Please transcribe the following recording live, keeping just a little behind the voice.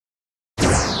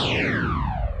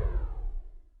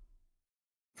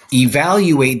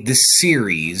Evaluate the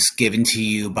series given to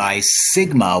you by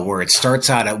sigma, where it starts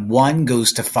out at 1,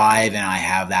 goes to 5, and I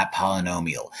have that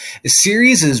polynomial. A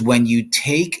series is when you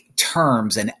take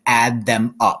terms and add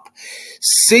them up.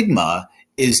 Sigma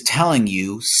is telling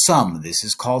you sum. This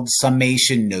is called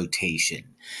summation notation.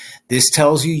 This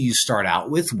tells you you start out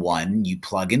with 1, you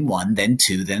plug in 1, then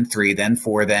 2, then 3, then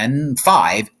 4, then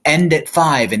 5, end at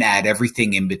 5, and add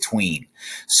everything in between.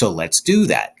 So let's do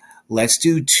that. Let's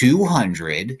do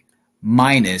 200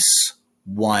 minus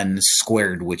 1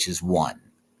 squared, which is 1,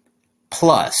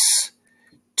 plus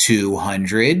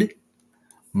 200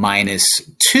 minus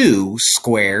 2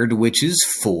 squared, which is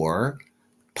 4,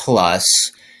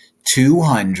 plus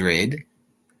 200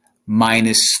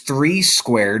 minus 3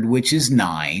 squared, which is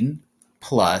 9,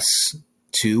 plus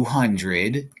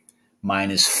 200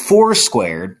 minus 4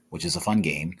 squared, which is a fun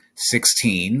game,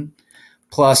 16,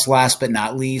 plus, last but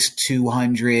not least,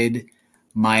 200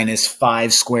 minus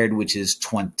 5 squared, which is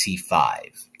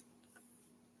 25.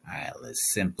 All right,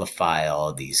 let's simplify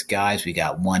all these guys. We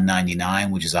got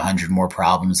 199, which is 100 more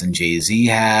problems than Jay-Z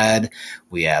had.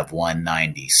 We have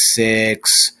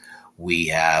 196. We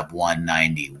have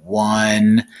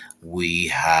 191. We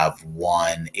have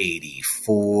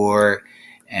 184.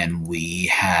 And we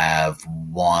have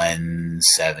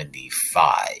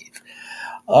 175.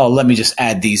 Oh, let me just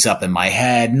add these up in my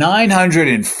head.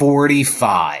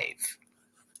 945.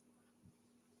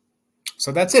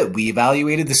 So that's it. We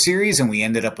evaluated the series and we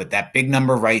ended up with that big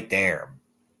number right there.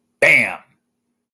 Bam!